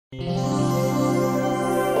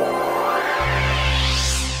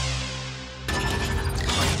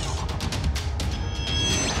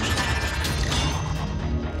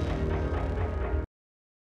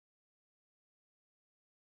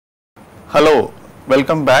Hello,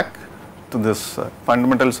 welcome back to this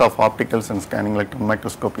Fundamentals of Opticals and Scanning Electron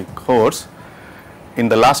Microscopy course. In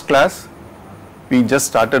the last class, we just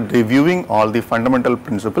started reviewing all the fundamental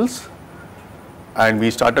principles and we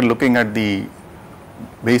started looking at the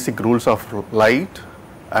basic rules of light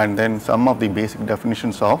and then some of the basic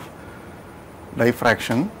definitions of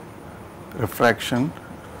diffraction, refraction,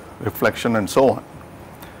 reflection and so on.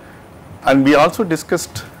 And we also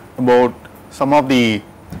discussed about some of the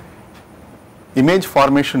image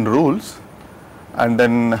formation rules, and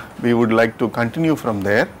then we would like to continue from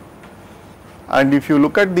there. And if you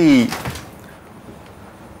look at the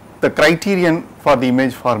criterion for the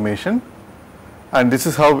image formation, and this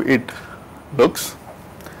is how it looks.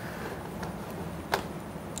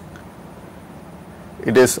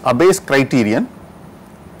 It is Abbe's criterion.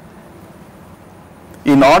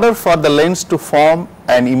 In order for the lens to form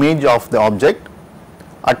an image of the object,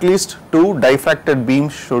 at least two diffracted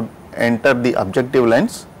beams should enter the objective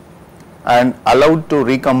lens and allowed to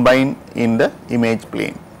recombine in the image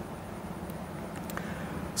plane.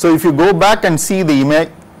 So if you go back and see the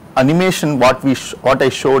animation what I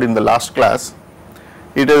showed in the last class,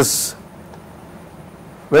 it is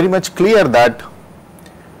very much clear that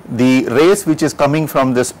the rays which is coming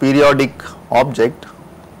from this periodic object,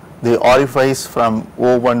 the orifice from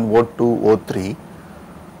O1, O2, O3,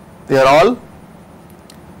 they are all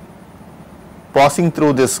passing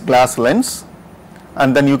through this glass lens,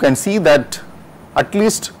 and then you can see that at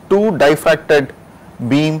least two diffracted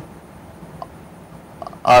beam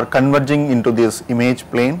are converging into this image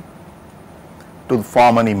plane to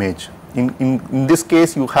form an image. In this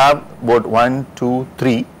case you have about 1, 2,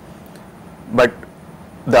 3, but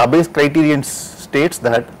the Abbe's criterion states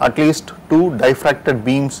that at least two diffracted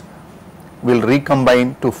beams will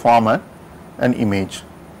recombine to form an image.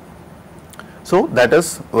 So that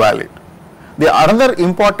is valid. The another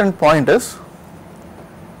important point is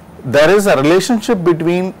there is a relationship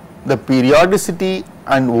between the periodicity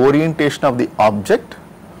and orientation of the object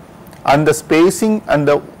and the spacing and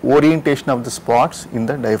the orientation of the spots in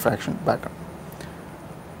the diffraction pattern.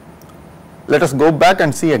 Let us go back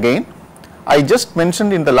and see again. I just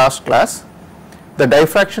mentioned in the last class the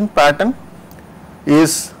diffraction pattern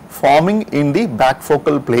is forming in the back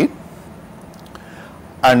focal plane,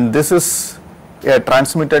 and this is a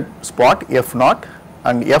transmitted spot F0,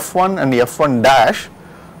 and F1 and F1 dash,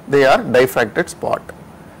 they are diffracted spot.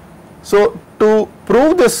 So to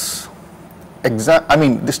prove this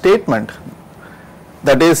the statement,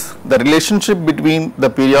 that is the relationship between the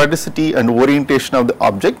periodicity and orientation of the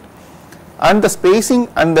object and the spacing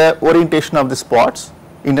and the orientation of the spots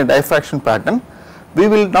in a diffraction pattern, we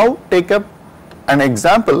will now take up an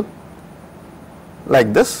example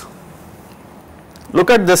like this. Look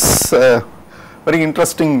at this very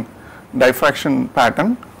interesting diffraction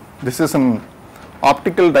pattern. This is an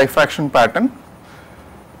optical diffraction pattern.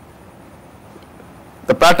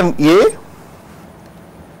 The pattern A,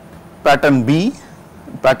 pattern B,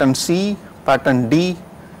 pattern C, pattern D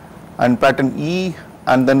and pattern E,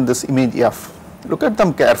 and then this image F. Look at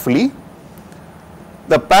them carefully.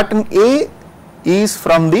 The pattern A is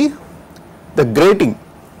from the grating,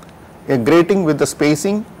 a grating with the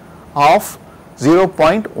spacing of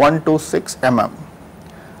 0.126 mm.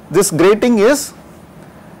 This grating is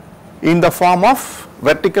in the form of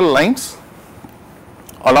vertical lines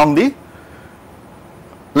along the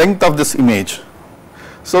length of this image.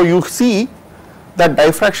 So you see that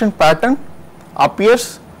diffraction pattern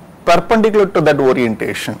appears perpendicular to that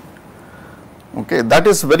orientation. Okay, that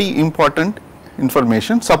is very important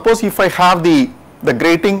information. Suppose if I have the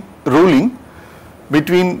grating ruling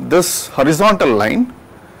between this horizontal line,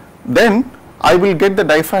 then I will get the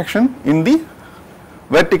diffraction in the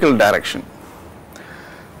vertical direction.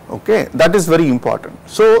 Okay, that is very important.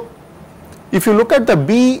 So if you look at the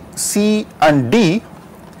B, C and D,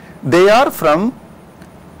 they are from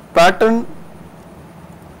pattern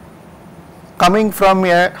coming from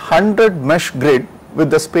a 100 mesh grid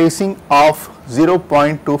with the spacing of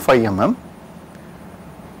 0.25 mm,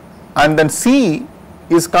 and then C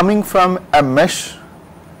is coming from a mesh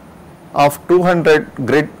of 200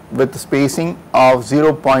 grid with spacing of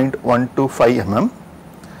 0.125 mm,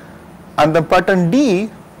 and the pattern D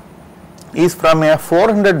is from a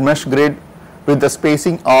 400 mesh grid with the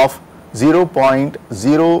spacing of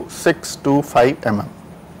 0.0625 mm,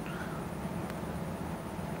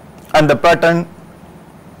 and the pattern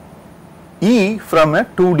E from a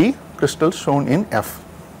 2D crystal shown in F.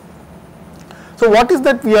 So what is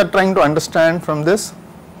that we are trying to understand from this?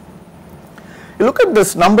 You look at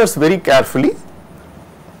these numbers very carefully.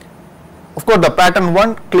 Of course, the pattern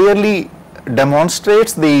 1 clearly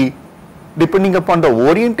demonstrates the depending upon the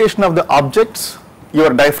orientation of the objects, your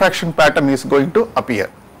diffraction pattern is going to appear.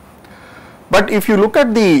 But if you look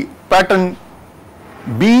at the pattern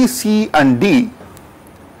B, C and D,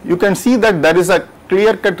 you can see that there is a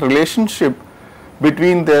clear-cut relationship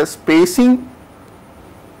between the spacing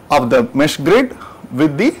of the mesh grid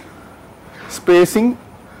with the spacing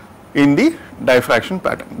in the diffraction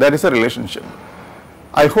pattern. There is a relationship.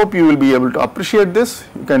 I hope you will be able to appreciate this.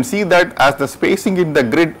 You can see that as the spacing in the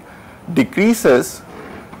grid decreases,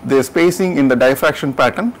 the spacing in the diffraction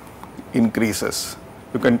pattern increases.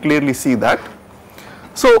 You can clearly see that.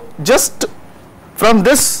 So, just from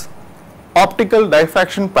this optical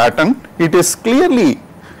diffraction pattern, it is clearly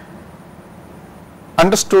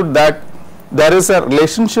understood that there is a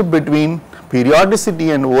relationship between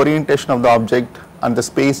periodicity and orientation of the object and the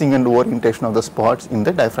spacing and orientation of the spots in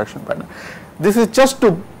the diffraction pattern. This is just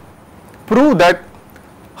to prove that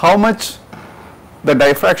how much the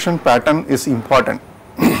diffraction pattern is important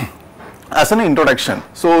as an introduction.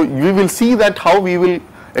 So, we will see that how we will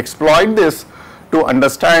exploit this to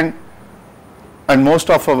understand and most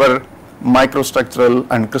of our microstructural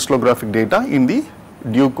and crystallographic data in the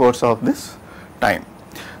due course of this time.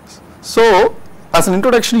 So, as an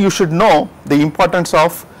introduction, you should know the importance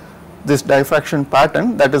of this diffraction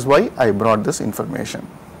pattern. That is why I brought this information.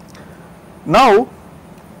 Now,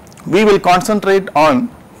 we will concentrate on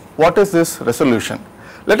what is this resolution.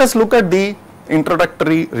 Let us look at the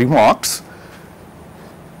introductory remarks.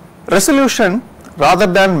 Resolution rather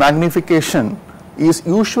than magnification is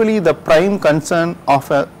usually the prime concern of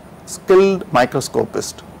a skilled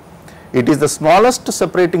microscopist. It is the smallest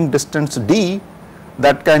separating distance d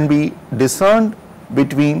that can be discerned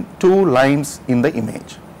between two lines in the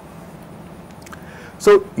image.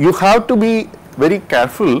 So, you have to be very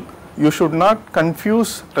careful. You should not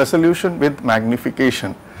confuse resolution with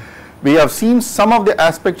magnification. We have seen some of the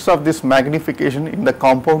aspects of this magnification in the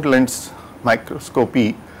compound lens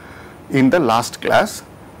microscopy in the last class.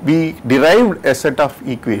 We derived a set of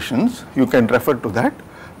equations, you can refer to that,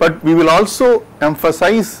 but we will also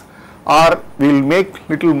emphasize or we will make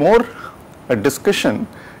little more a discussion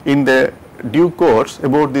in the due course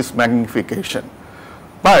about this magnification.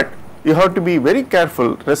 But you have to be very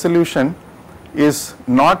careful, resolution is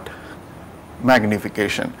not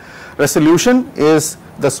magnification. Resolution is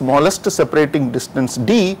the smallest separating distance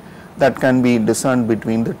d that can be discerned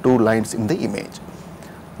between the two lines in the image.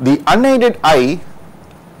 The unaided eye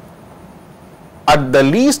at the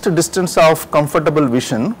least distance of comfortable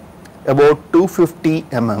vision, about 250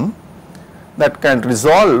 mm, that can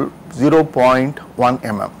resolve 0.1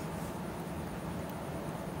 mm.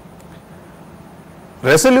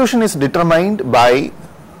 Resolution is determined by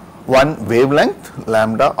one wavelength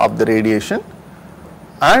lambda of the radiation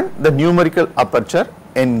and the numerical aperture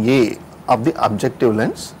Na of the objective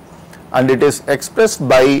lens, and it is expressed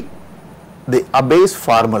by the Abbe's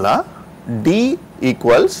formula d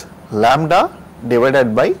equals lambda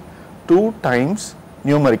divided by 2 times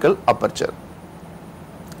numerical aperture.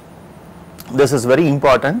 This is very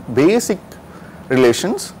important, basic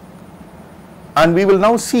relations, and we will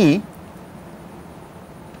now see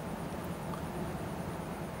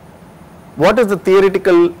what is the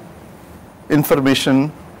theoretical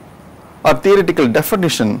information or theoretical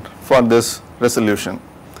definition for this resolution.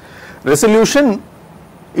 Resolution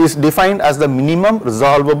is defined as the minimum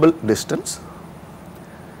resolvable distance,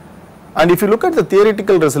 and if you look at the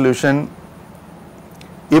theoretical resolution,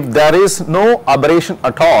 if there is no aberration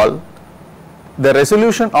at all, the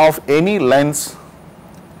resolution of any lens,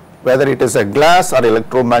 whether it is a glass or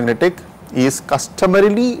electromagnetic, is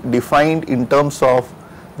customarily defined in terms of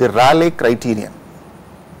the Rayleigh criterion,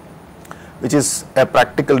 which is a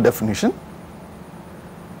practical definition.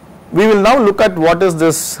 We will now look at what is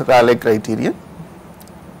this Rayleigh criterion.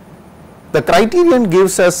 The criterion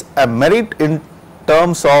gives us a merit in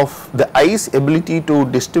terms of the eye's ability to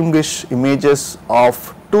distinguish images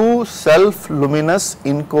of two self-luminous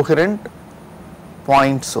incoherent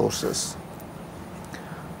point sources.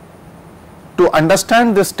 To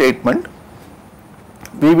understand this statement,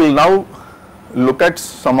 we will now look at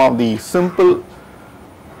some of the simple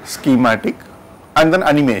schematic and then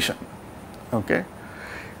animation, okay,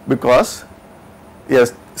 because a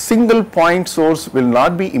single point source will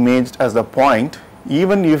not be imaged as the point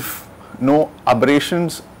even if no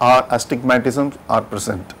aberrations or astigmatisms are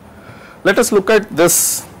present. Let us look at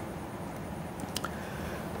this.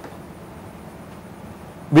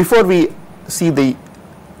 Before we see the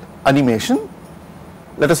animation,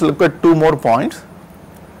 let us look at two more points.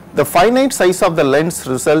 The finite size of the lens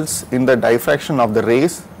results in the diffraction of the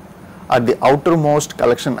rays at the outermost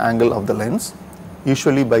collection angle of the lens,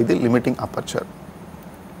 usually by the limiting aperture.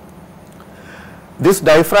 This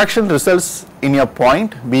diffraction results in a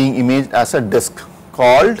point being imaged as a disk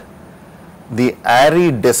called the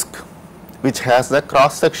Airy disk, which has the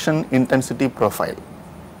cross section intensity profile.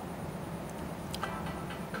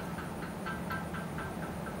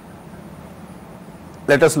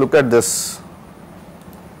 Let us look at this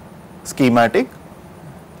schematic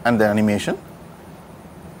and the animation.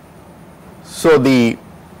 So, the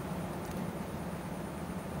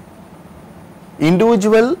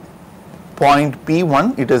individual point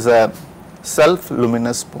P1, it is a self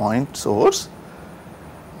luminous point source,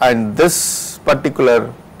 and this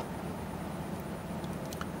particular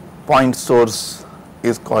point source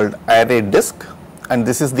is called Airy disk, and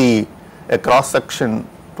this is the cross section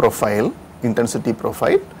profile, intensity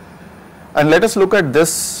profile. And let us look at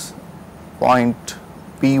this point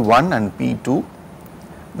P1 and P2.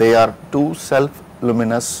 They are two self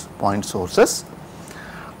luminous point sources,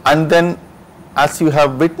 and then as you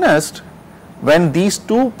have witnessed, when these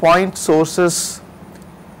 2 point sources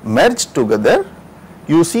merge together,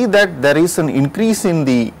 you see that there is an increase in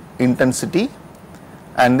the intensity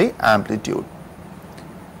and the amplitude.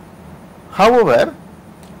 However,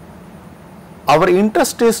 our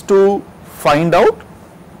interest is to find out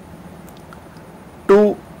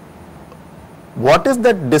to what is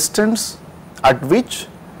the distance at which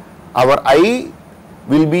our eye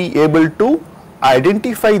will be able to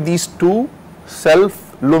identify these 2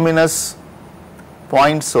 self luminous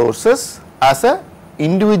point sources as a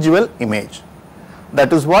individual image.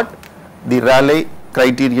 That is what the Rayleigh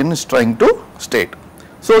criterion is trying to state.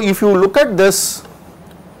 So, if you look at this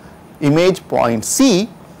image point C,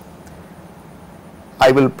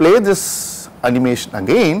 I will play this animation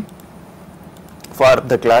again for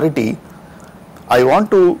the clarity. I want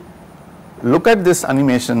to look at this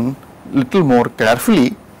animation little more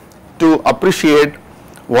carefully to appreciate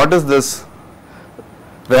what is this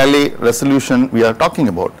Rayleigh resolution we are talking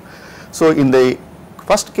about. So, in the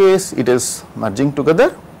first case it is merging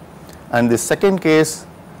together, and the second case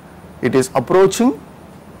it is approaching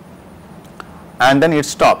and then it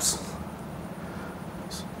stops.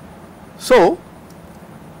 So,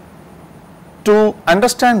 to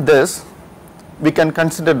understand this, we can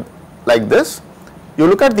consider like this. You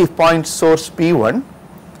look at the point source P1,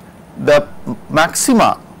 the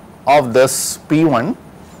maxima of this P1,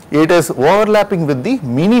 it is overlapping with the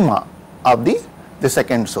minima of the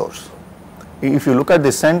second source. If you look at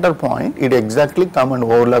the center point, it exactly come and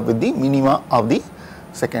overlap with the minima of the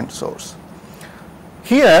second source.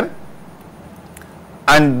 Here,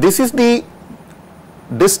 and this is the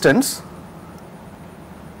distance,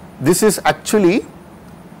 this is actually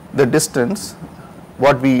the distance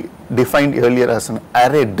what we defined earlier as an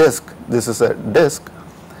Airy disk. This is a disk,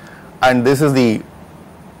 and this is the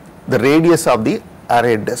radius of the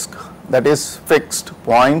Airy disk, that is fixed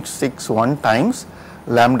 0.61 times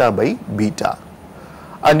lambda by beta.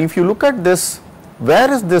 And if you look at this, where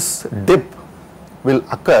is this dip will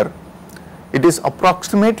occur, it is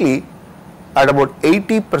approximately at about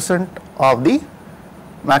 80% of the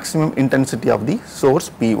maximum intensity of the source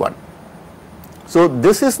P1. So,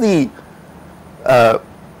 this is the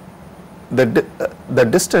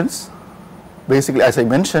distance, basically, as I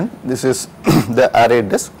mentioned, this is the Airy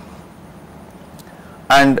disk,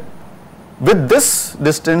 and with this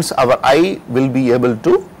distance our eye will be able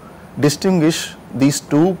to distinguish these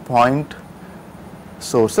 2 point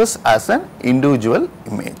sources as an individual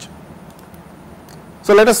image.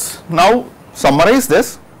 So, let us now summarize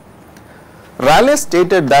this. Rayleigh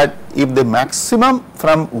stated that if the maximum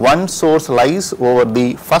from one source lies over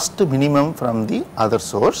the first minimum from the other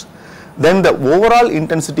source, then the overall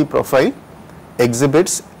intensity profile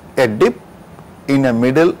exhibits a dip in a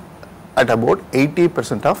middle at about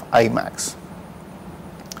 80% of I max.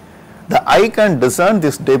 The eye can discern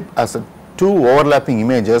this dip as 2 overlapping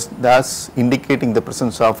images, thus indicating the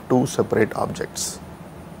presence of 2 separate objects.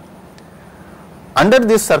 Under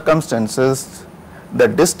these circumstances, the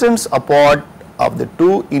distance apart of the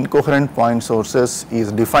 2 incoherent point sources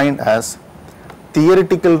is defined as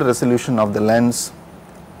theoretical resolution of the lens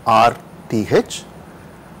RTH,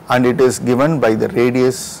 and it is given by the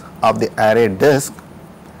radius of the Airy disk.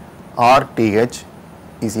 RTH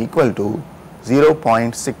is equal to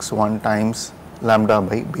 0.61 times lambda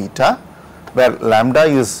by beta, where lambda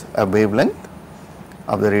is a wavelength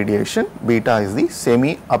of the radiation, beta is the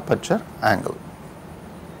semi aperture angle.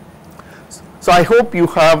 So, I hope you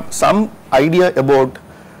have some idea about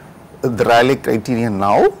the Rayleigh criterion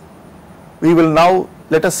now. We will now,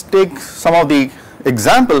 let us take some of the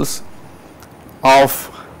examples of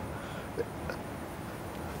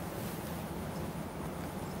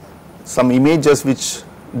some images which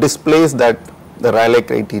displays that the Rayleigh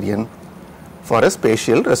criterion. for a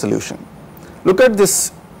spatial resolution. Look at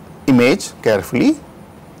this image carefully.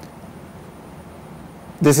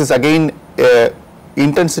 This is again a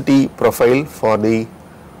intensity profile for the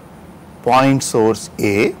point source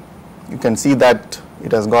A. You can see that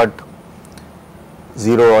it has got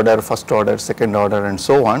 0 order, first order, second order and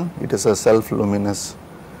so on. It is a self-luminous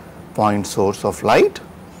point source of light.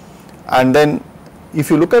 And then if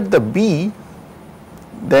you look at the B,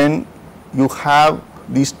 then you have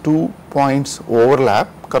these 2 points overlap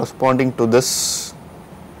corresponding to this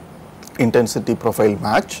intensity profile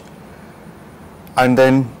match, and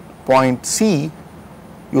then point C,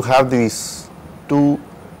 you have these 2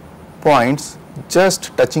 points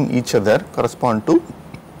just touching each other correspond to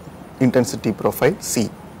intensity profile C.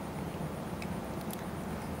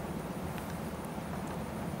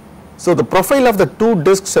 So the profile of the 2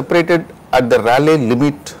 disks separated at the Rayleigh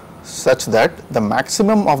limit such that the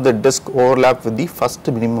maximum of the disk overlap with the first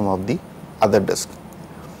minimum of the other disk.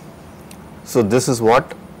 So this is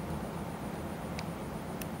what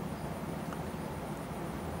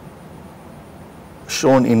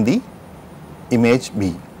shown in the image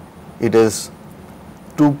B. It is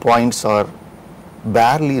 2 points are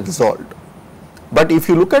barely resolved. But if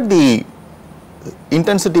you look at the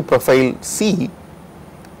intensity profile C,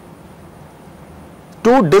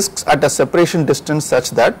 2 disks at a separation distance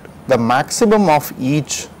such that the maximum of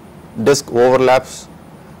each disk overlaps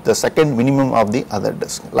the second minimum of the other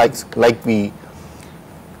disk, like we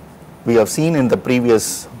have seen in the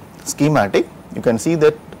previous schematic. You can see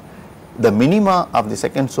that the minima of the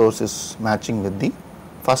second source is matching with the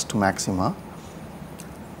first maxima,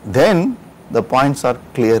 then the points are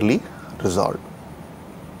clearly resolved.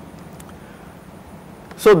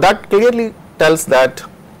 So that clearly tells that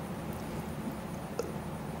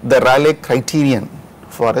the Rayleigh criterion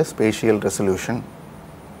for a spatial resolution.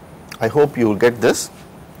 I hope you will get this.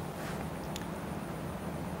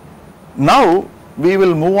 Now we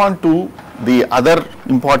will move on to the other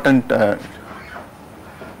important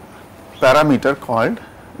parameter called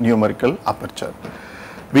numerical aperture.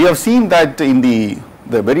 We have seen that in the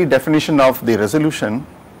very definition of the resolution,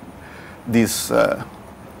 this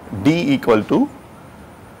D equal to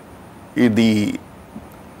the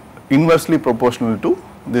inversely proportional to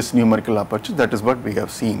this numerical aperture. That is what we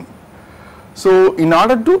have seen. So in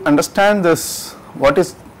order to understand this, what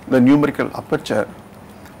is the numerical aperture,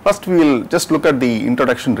 first we will just look at the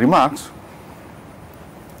introduction remarks.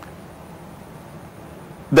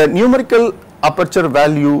 The numerical aperture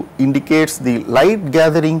value indicates the light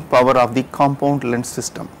gathering power of the compound lens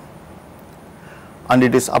system, and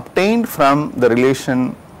it is obtained from the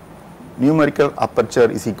relation numerical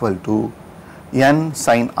aperture is equal to n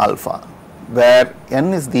sin alpha, where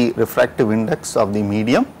n is the refractive index of the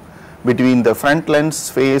medium between the front lens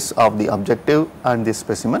face of the objective and the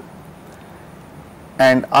specimen,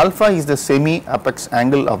 and alpha is the semi apex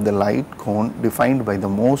angle of the light cone defined by the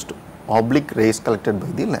most oblique rays collected by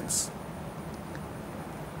the lens.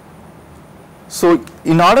 So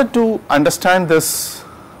in order to understand this,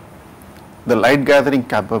 the light gathering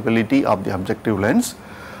capability of the objective lens,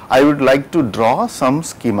 I would like to draw some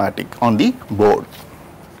schematic on the board.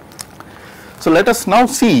 So let us now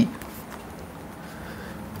see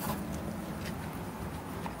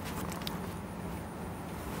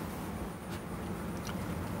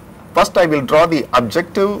first I will draw the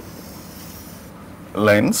objective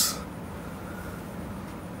lens,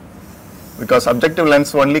 because objective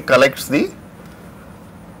lens only collects the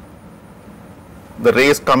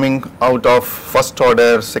rays coming out of first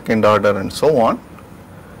order, second order and so on.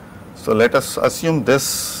 So let us assume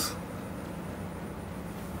this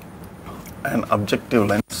an objective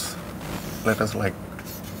lens. Let us like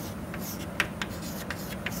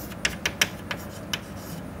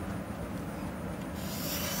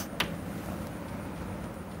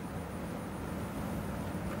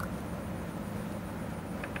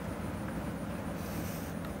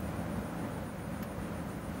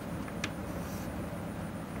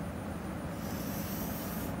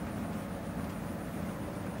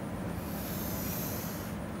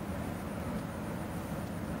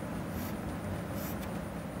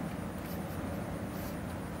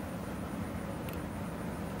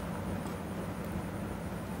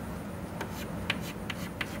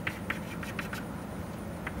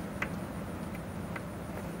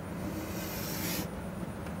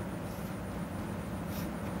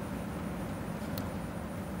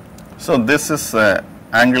so this is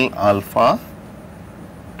angle alpha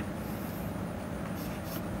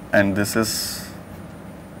and this is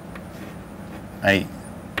I.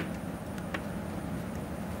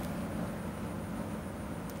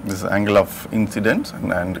 This is angle of incidence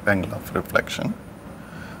and angle of reflection.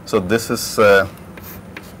 So this is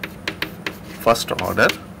first order.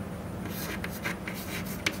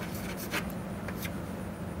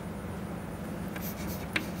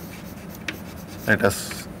 Let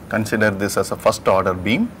us consider this as a first order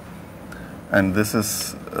beam, and this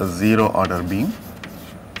is a zero order beam.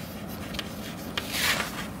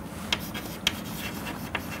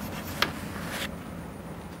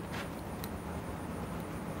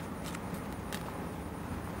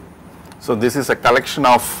 So this is a collection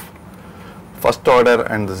of first order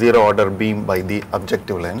and zero order beam by the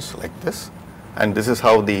objective lens like this, and this is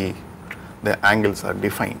how the angles are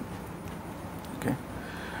defined. Okay.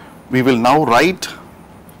 We will now write,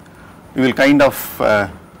 we will kind of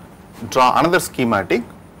draw another schematic,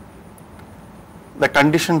 the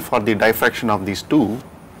condition for the diffraction of these two.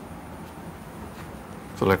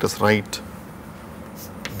 So let us write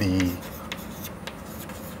the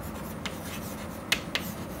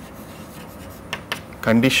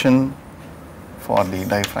condition for the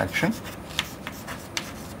diffraction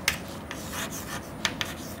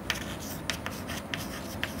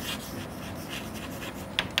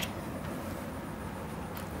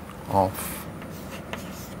of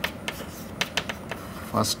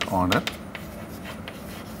first order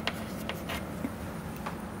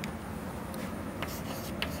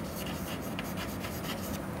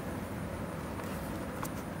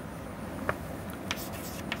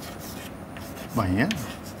by a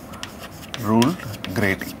ruled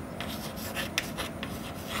grating.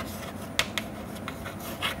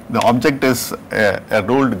 The object is a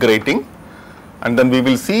ruled grating, and then we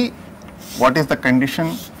will see what is the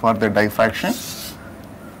condition for the diffraction,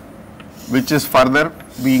 which is further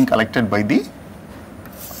being collected by the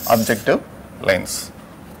objective lens.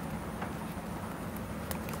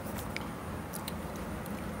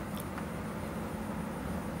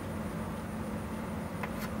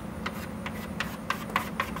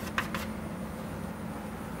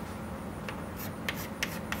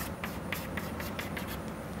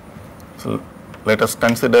 So let us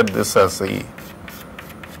consider this as the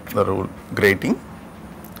rule grating,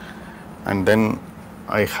 and then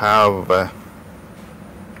I have a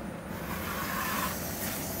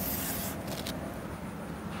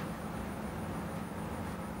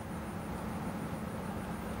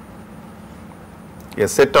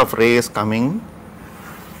set of rays coming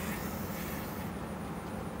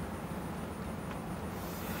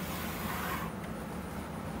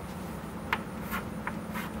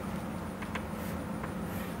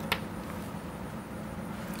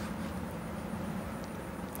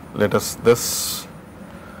let us this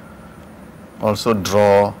also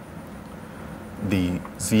draw the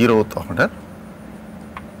zeroth order.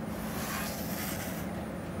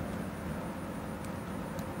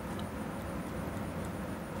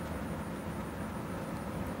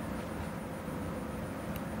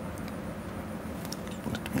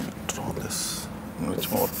 Let me draw this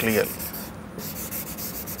much more clearly.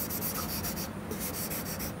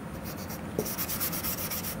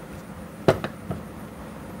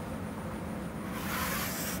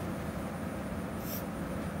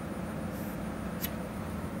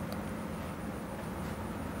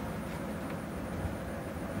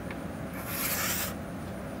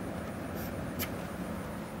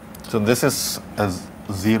 So this is a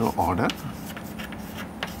zero order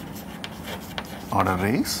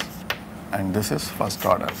rays, and this is first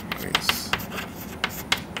order rays.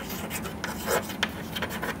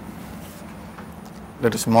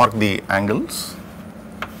 Let us mark the angles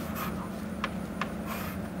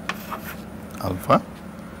alpha,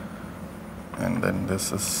 and then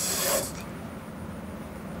this is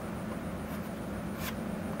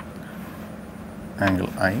angle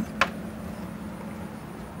I.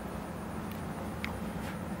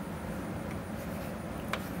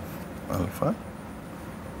 Alpha,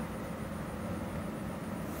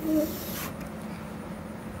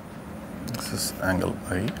 this is angle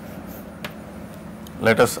I.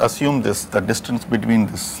 Let us assume this, the distance between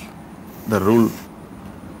this, the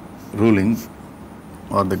ruling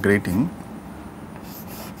or the grating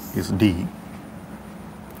is D.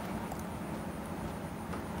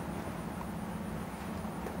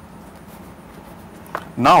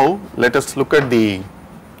 Now let us look at the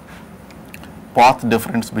path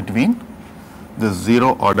difference between the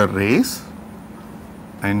zero order rays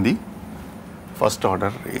and the first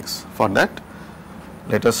order rays. For that,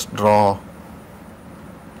 let us draw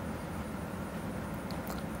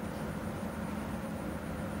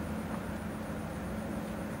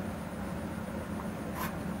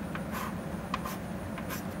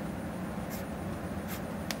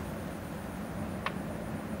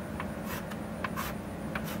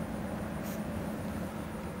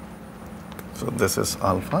So this is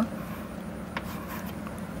alpha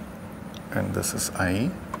and this is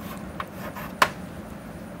I.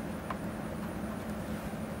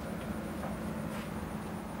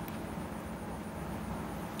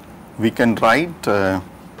 We can write the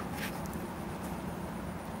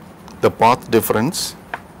path difference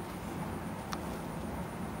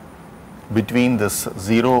between this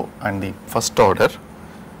 0 and the first order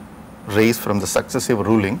raised from the successive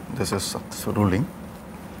ruling, this is successive ruling,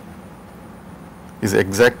 is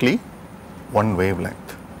exactly one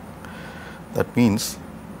wavelength. That means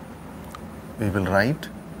we will write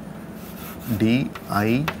di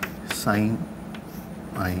sin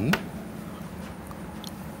I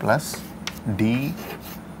plus d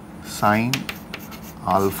sin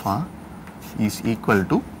alpha is equal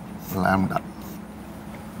to lambda.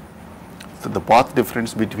 So the path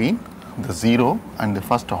difference between the 0 and the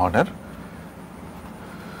first order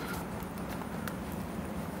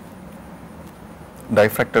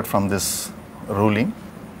diffracted from this ruling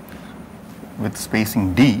with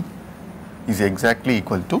spacing d is exactly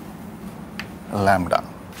equal to lambda.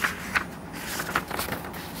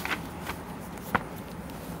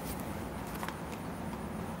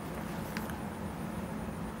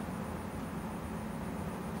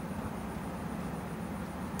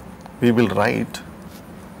 We will write,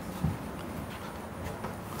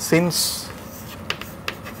 since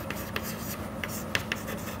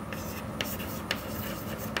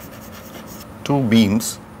two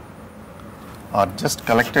beams are just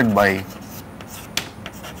collected by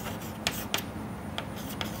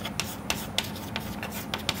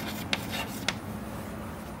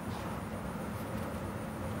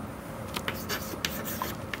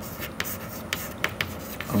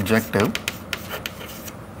objective,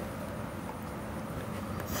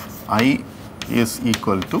 I is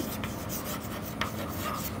equal to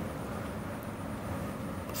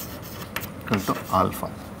alpha.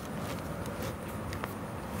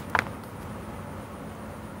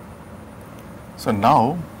 So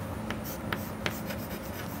now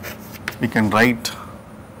we can write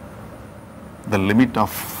the limit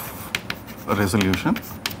of resolution.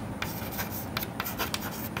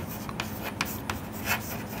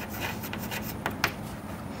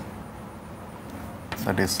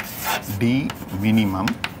 That is d minimum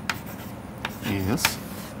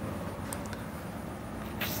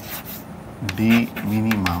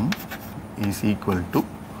is equal to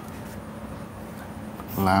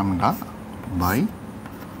lambda by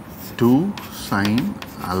 2 sin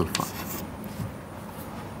alpha.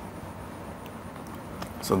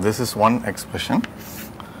 So this is one expression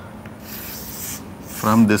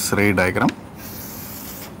from this ray diagram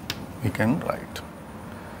we can write.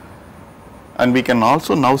 And we can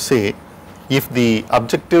also now say, if the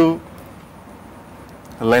objective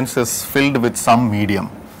lens is filled with some medium,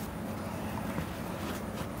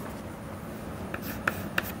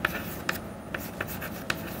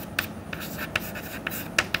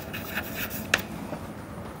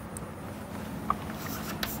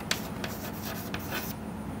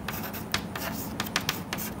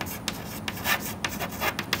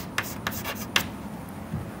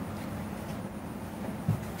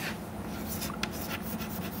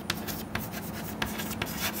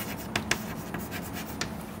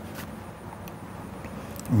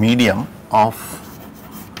 medium of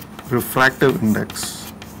refractive index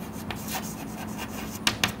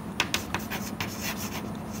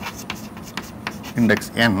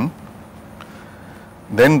n,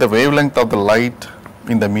 then the wavelength of the light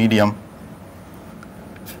in the medium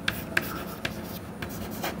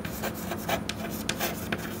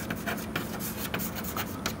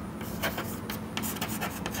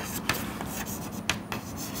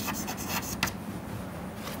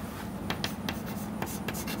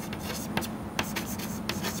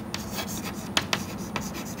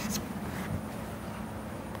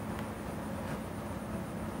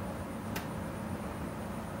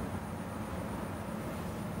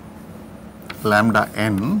lambda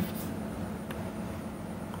n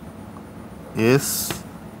is,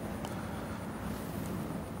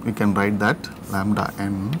 we can write that lambda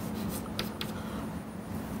n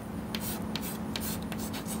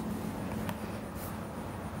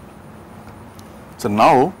so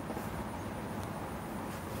now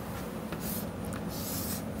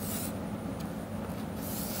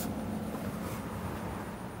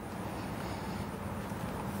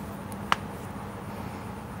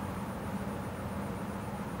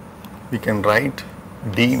we can write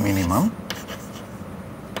d minimum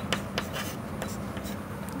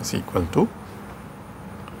is equal to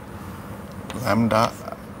lambda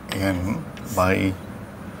n by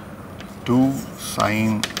 2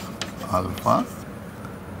 sin alpha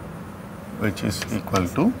which is equal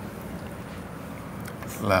to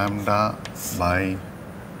lambda by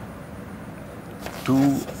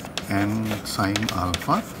 2n sine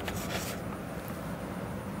alpha,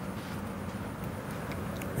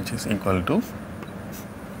 which is equal to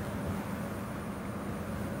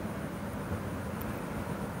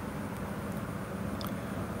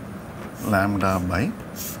lambda by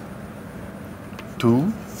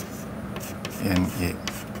 2 NA.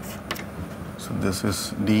 So this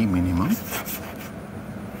is D minimum.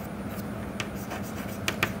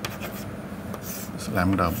 This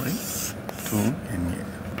lambda by 2 NA,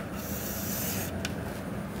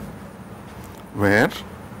 where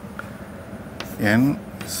n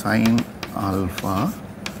sine alpha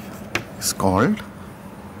is called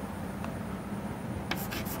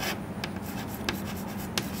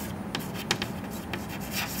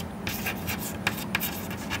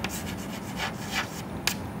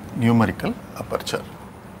numerical aperture.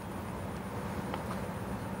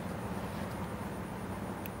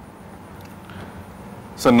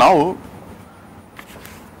 So now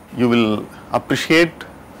you will appreciate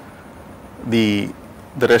the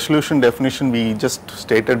resolution definition we just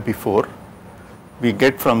stated before. We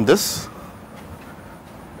get from this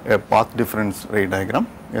a path difference ray diagram,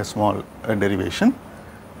 a small derivation,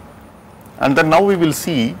 and then now we will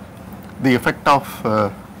see the effect of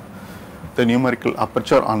the numerical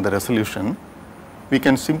aperture on the resolution. We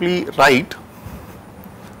can simply write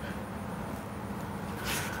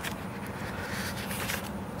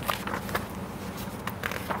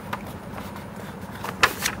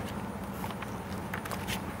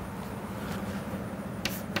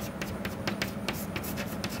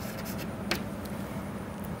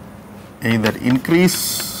either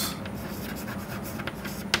increase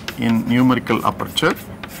in numerical aperture,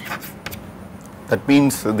 that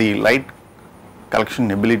means the light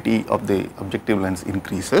collection ability of the objective lens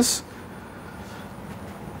increases,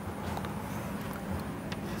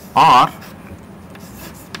 or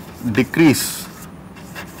decrease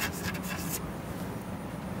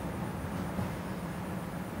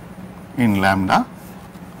in lambda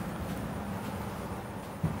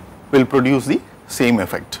will produce the same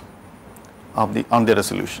effect of the on the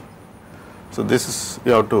resolution. So this is,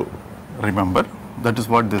 you have to remember, that is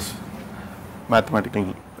what this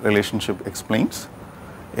mathematical relationship explains.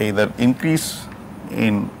 Either increase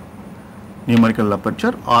in numerical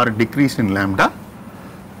aperture or decrease in lambda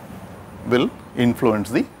will influence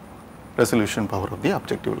the resolution power of the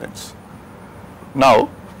objective lens. Now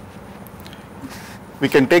we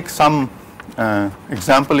can take some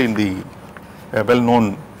example in the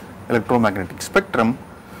well-known electromagnetic spectrum.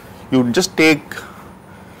 You just take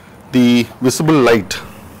the visible light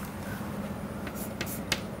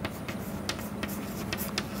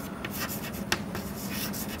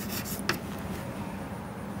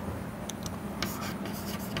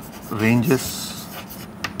ranges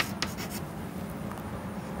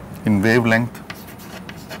in wavelength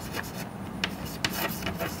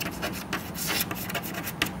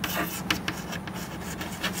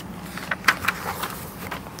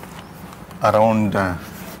around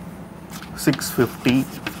 650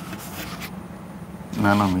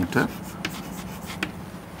 nanometer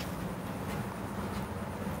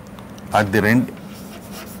at the red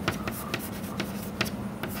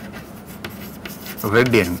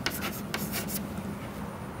end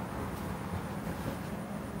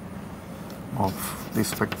of the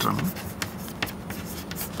spectrum.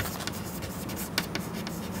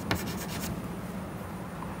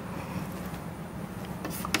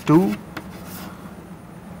 To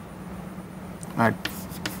at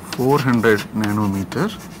 400 nanometer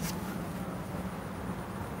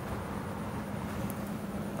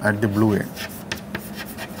at the blue end.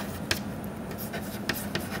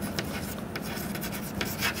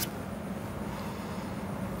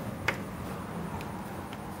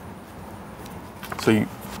 So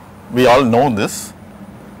we all know this.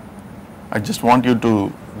 I just want you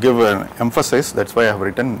to give an emphasis, that's why I have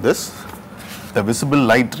written this. The visible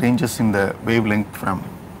light ranges in the wavelength from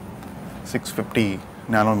 650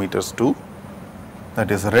 nanometers to,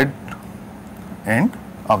 that is red end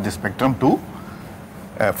of the spectrum, to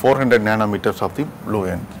 400 nanometers of the blue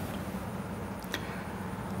end.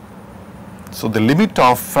 So the limit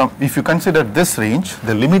of, if you consider this range,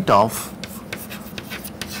 the limit of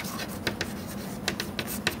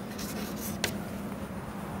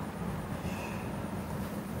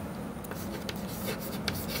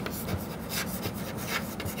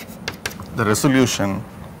the resolution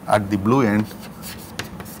at the blue end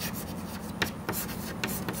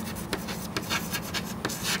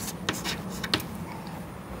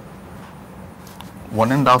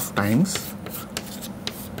 (1.5 times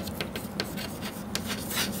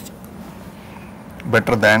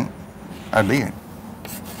better than at the end.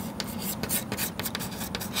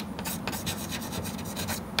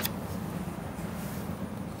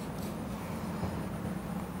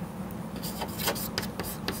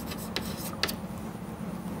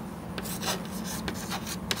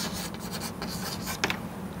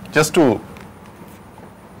 Just to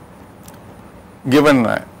give an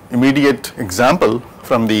immediate example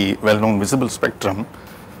from the well-known visible spectrum,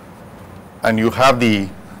 and you have the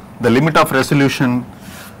limit of resolution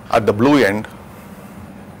at the blue end,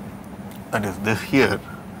 that is this here,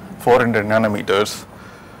 400 nanometers,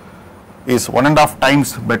 is 1.5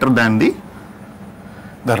 times better than the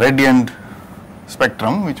red end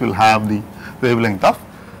spectrum, which will have the wavelength of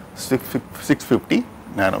 650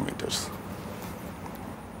 nanometers.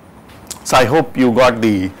 So I hope you got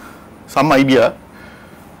some idea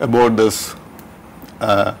about this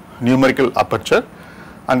numerical aperture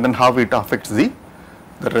and then how it affects the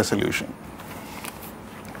resolution.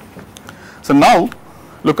 So now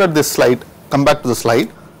look at this slide, come back to the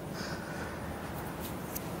slide.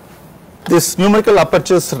 This numerical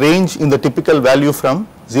apertures range in the typical value from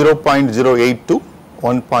 0.08 to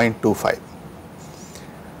 1.25.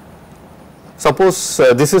 Suppose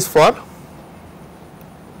this is for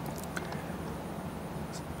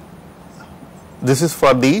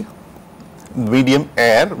the medium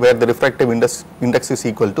air where the refractive index is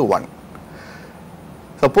equal to 1.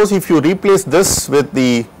 Suppose if you replace this with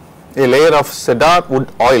a layer of cedar wood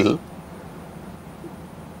oil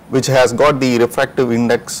which has got the refractive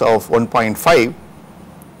index of 1.5,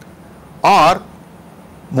 or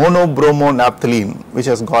monobromonaphthalene which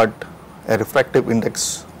has got a refractive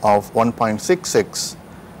index of 1.66,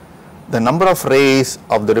 the number of rays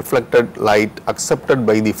of the reflected light accepted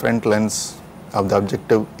by the front lens of the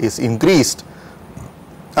objective is increased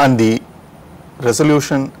and the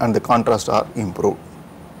resolution and the contrast are improved.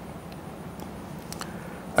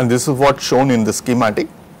 And this is what shown in the schematic.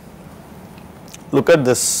 Look at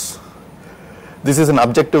this. This is an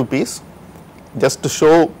objective piece, just to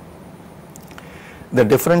show the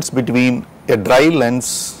difference between a dry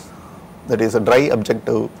lens, that is a dry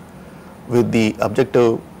objective, with the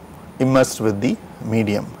objective immersed with the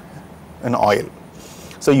medium in oil.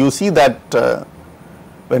 So you see that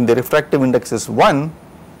when the refractive index is 1,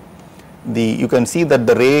 you can see that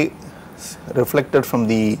the ray reflected from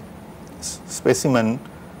the specimen,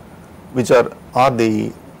 which are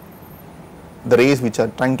the rays which are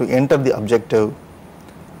trying to enter the objective,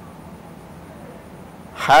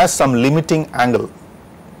 has some limiting angle.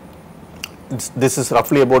 This is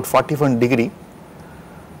roughly about 41 degree,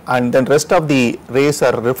 and then rest of the rays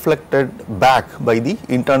are reflected back by the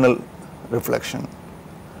internal reflection.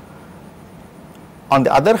 On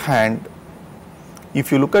the other hand,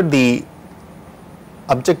 if you look at the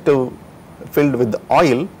objective filled with the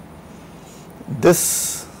oil,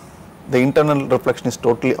 the internal reflection is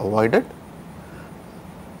totally avoided,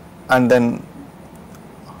 and then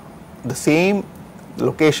the same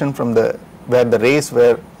location from where the rays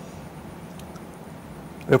were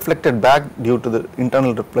reflected back due to the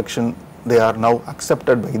internal reflection, they are now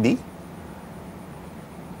accepted by the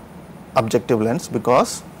objective lens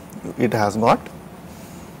because it has got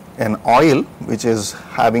an oil which is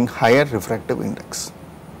having higher refractive index.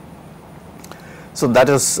 So that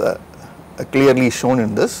is clearly shown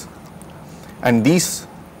in this, and these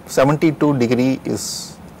 72 degree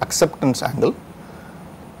is acceptance angle,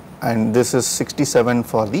 and this is 67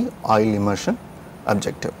 for the oil immersion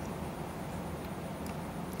objective.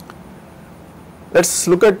 Let us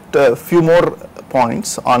look at a few more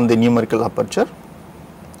points on the numerical aperture.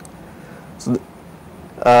 So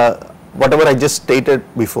whatever I just stated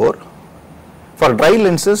before, for dry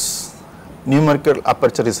lenses numerical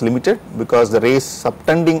aperture is limited because the rays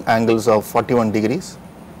subtending angles of 41 degrees,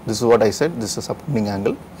 this is what I said, this is a subtending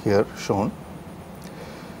angle here shown,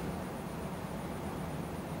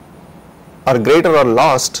 are greater or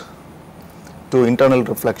lost to internal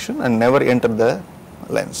reflection and never enter the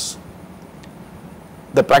lens.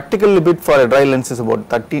 The practical limit for a dry lens is about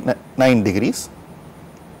 39 degrees,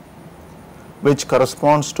 which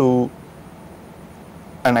corresponds to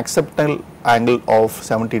an acceptable angle of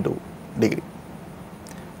 72 degree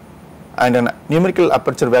and a numerical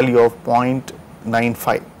aperture value of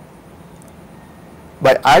 0.95.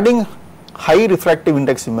 By adding high refractive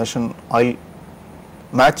index immersion oil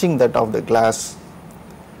matching that of the glass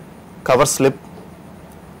cover slip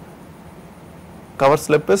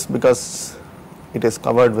is because it is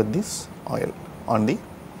covered with this oil on the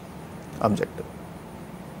objective,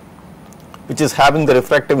 which is having the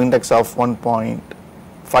refractive index of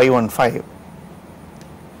 1.515,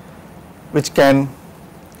 which can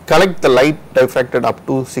collect the light diffracted up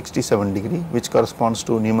to 67 degree, which corresponds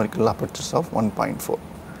to numerical apertures of 1.4.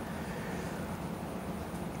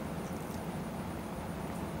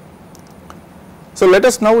 So let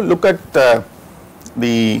us now look at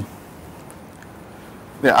the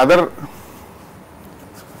other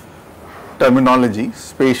terminology,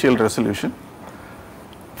 spatial resolution.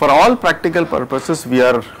 For all practical purposes, we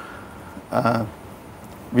are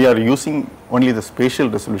using only the spatial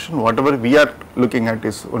resolution. Whatever we are looking at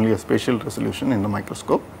is only a spatial resolution in the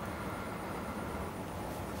microscope,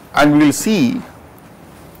 and we will see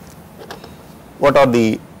what are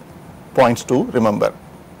the points to remember.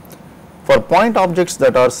 For point objects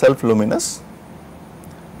that are self-luminous,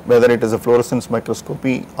 whether it is a fluorescence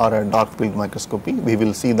microscopy or a dark field microscopy, we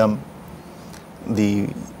will see them,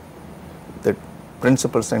 the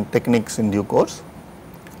principles and techniques in due course,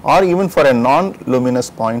 or even for a non-luminous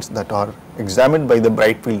points that are examined by the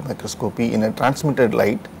bright field microscopy in a transmitted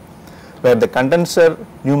light, where the condenser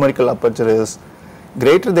numerical aperture is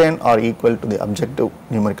greater than or equal to the objective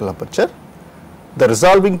numerical aperture. The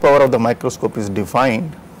resolving power of the microscope is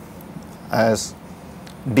defined as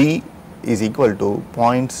D is equal to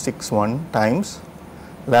 0.61 times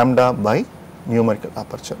lambda by numerical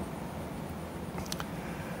aperture,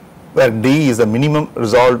 where D is the minimum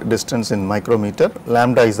resolved distance in micrometer,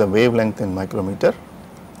 lambda is the wavelength in micrometer,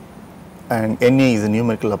 and Na is the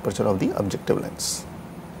numerical aperture of the objective lens.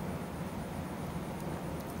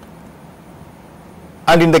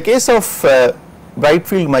 And in the case of bright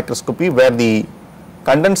field microscopy, where the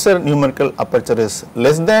condenser numerical aperture is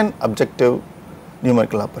less than objective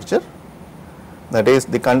numerical aperture, that is,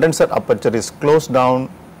 the condenser aperture is closed down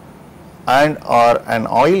and or an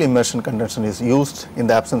oil immersion condenser is used in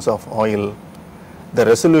the absence of oil, the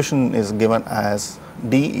resolution is given as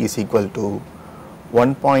D is equal to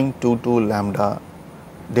 1.22 lambda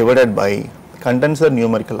divided by condenser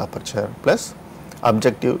numerical aperture plus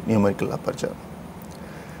objective numerical aperture.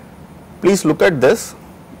 Please look at this,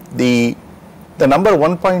 the number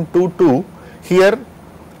 1.22 here,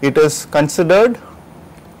 it is considered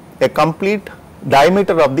a complete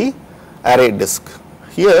diameter of the array disc.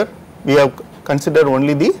 Here we have considered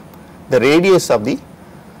only the radius of the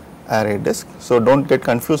array disc. So do not get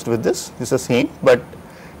confused with this, this is the same, but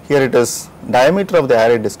here it is diameter of the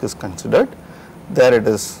array disc is considered, there it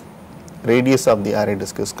is radius of the array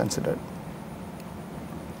disc is considered.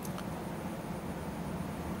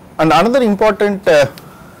 And another important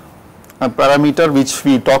parameter which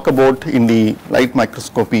we talk about in the light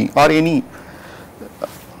microscopy or any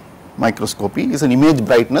microscopy is an image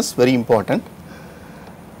brightness, very important,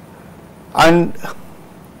 and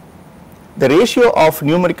the ratio of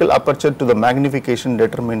numerical aperture to the magnification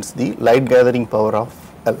determines the light gathering power of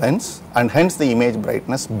a lens and hence the image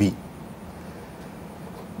brightness B.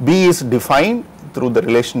 B is defined through the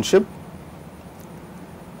relationship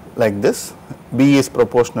like this, B is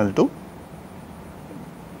proportional to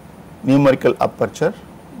numerical aperture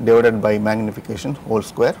divided by magnification whole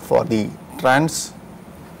square for the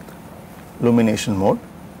transillumination mode,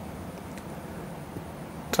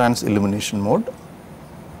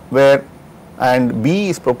 where and B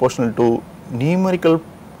is proportional to numerical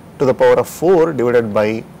to the power of 4 divided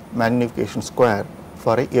by magnification square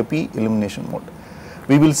for a epi illumination mode.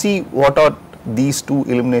 We will see what are these two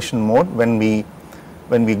illumination mode when we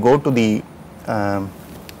go to the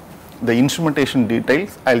instrumentation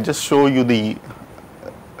details. I will just show you the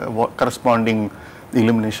corresponding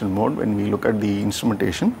illumination mode when we look at the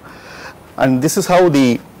instrumentation, and this is how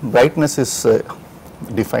the brightness is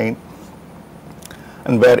defined,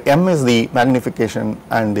 and where M is the magnification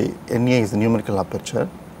and the Na is the numerical aperture.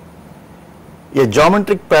 A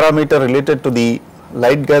geometric parameter related to the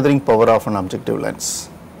light gathering power of an objective lens,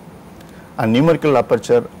 and numerical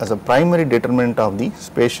aperture as a primary determinant of the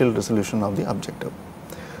spatial resolution of the objective.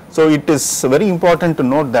 So it is very important to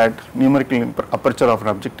note that numerical aperture of an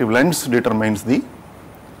objective lens determines the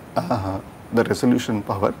resolution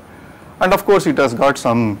power, and of course it has got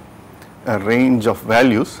some range of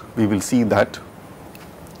values, we will see that.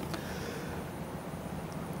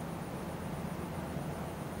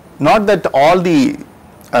 Not that all the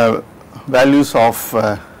values of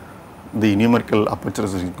the numerical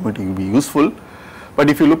apertures is going to be useful, but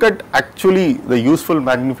if you look at actually the useful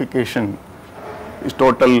magnification is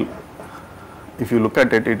total, if you look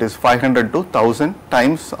at it, it is 500 to 1000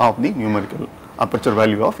 times of the numerical aperture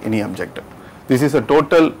value of any objective. This is a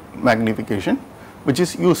total magnification which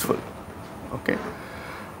is useful, okay.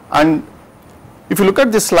 And if you look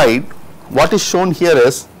at this slide, what is shown here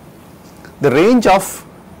is the range of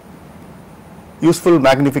useful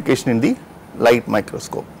magnification in the light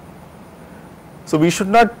microscope. So we should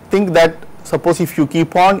not think that suppose if you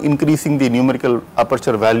keep on increasing the numerical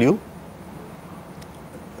aperture value,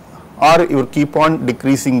 or you keep on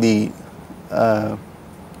decreasing the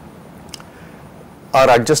or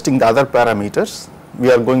adjusting the other parameters, we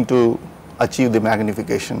are going to achieve the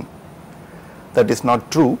magnification. That is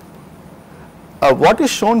not true. What is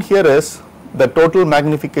shown here is the total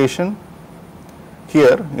magnification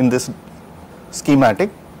here in this schematic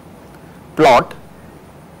plot,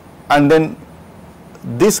 and then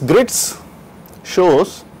this grids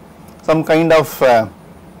shows some kind of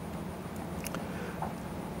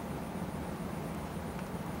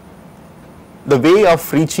the way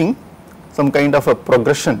of reaching some kind of a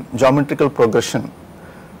progression, geometrical progression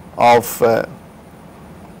of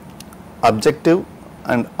objective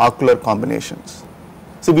and ocular combinations.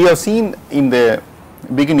 So, we have seen in the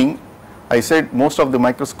beginning, I said most of the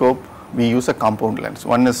microscope we use a compound lens.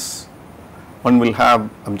 One will have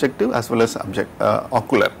objective as well as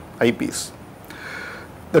ocular eyepiece.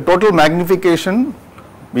 The total magnification,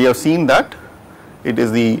 we have seen that it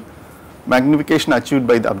is the magnification achieved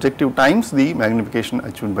by the objective times the magnification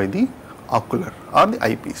achieved by the ocular or the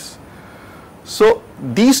eyepiece. So,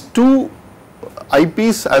 these two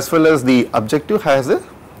eyepiece as well as the objective has a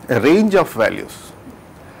range of values.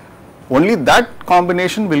 Only that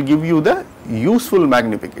combination will give you the useful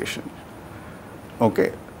magnification.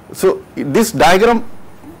 Okay. So, this diagram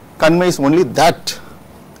conveys only that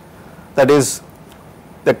is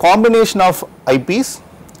the combination of eyepiece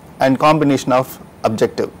and combination of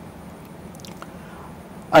objective,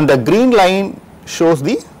 and the green line shows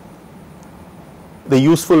the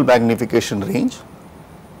useful magnification range.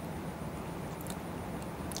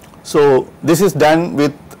 So, this is done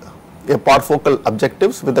with a parfocal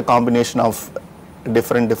objectives with a combination of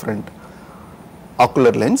different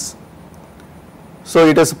ocular lens. So,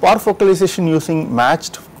 it is parfocalization using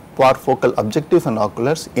matched parfocal objectives and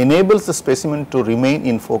oculars enables the specimen to remain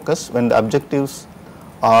in focus when the objectives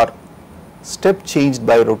are step changed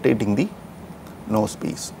by rotating the nose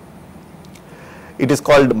piece. It is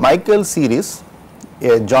called Michael series,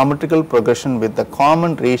 a geometrical progression with the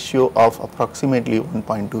common ratio of approximately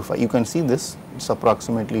 1.25. You can see this, it is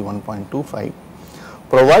approximately 1.25,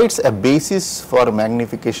 provides a basis for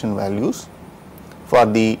magnification values for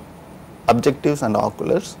the objectives and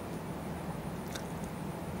oculars.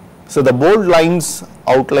 So, the bold lines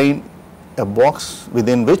outline a box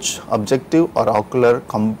within which objective or ocular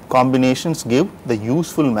combinations give the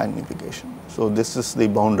useful magnification. So, this is the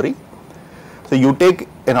boundary. So, you take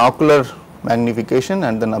an ocular magnification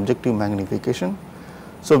and then objective magnification.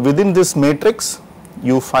 So, within this matrix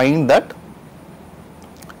you find that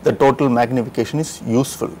the total magnification is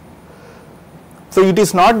useful. So, it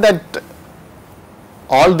is not that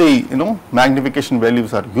all the magnification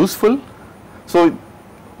values are useful. So,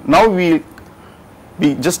 now we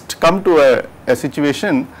just come to a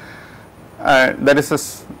situation that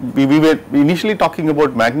is we were initially talking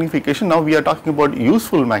about magnification, now we are talking about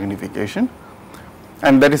useful magnification,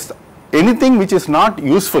 and that is anything which is not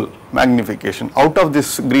useful magnification out of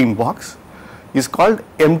this green box is called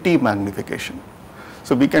empty magnification.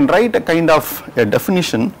 So, we can write a kind of a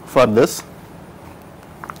definition for this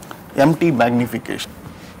empty magnification.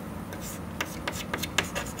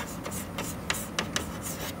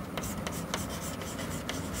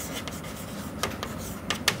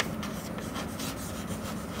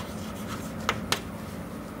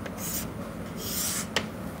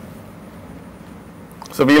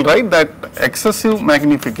 So, we will write that excessive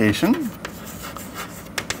magnification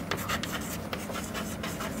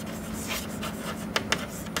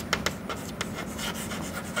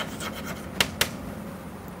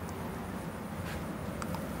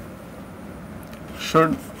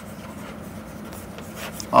should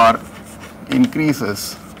or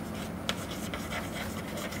increases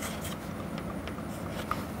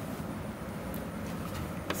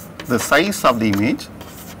the size of the image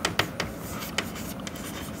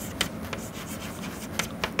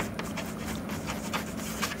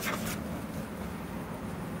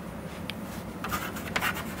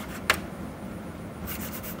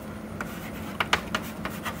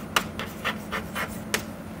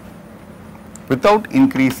without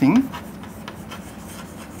increasing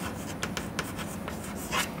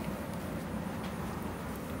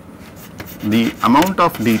the amount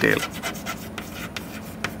of detail.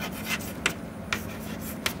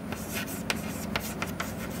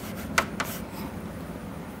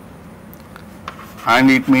 And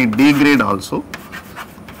it may degrade also.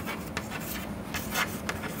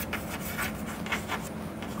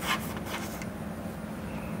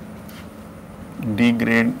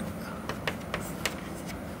 Degrade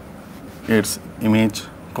its image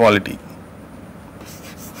quality.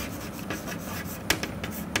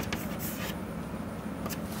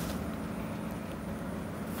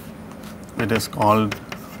 It is called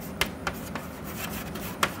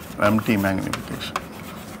empty magnification.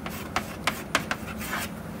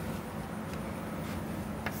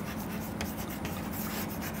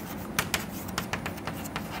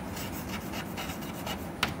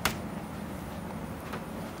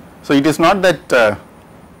 So, it is not that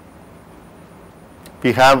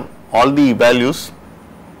we have all the values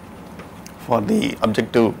for the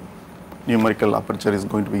objective numerical aperture is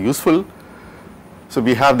going to be useful. So,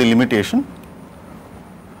 we have the limitation,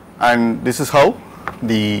 and this is how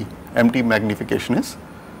the empty magnification is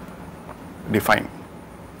defined.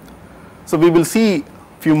 So, we will see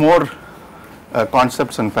few more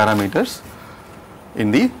concepts and parameters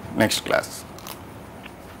in the next class.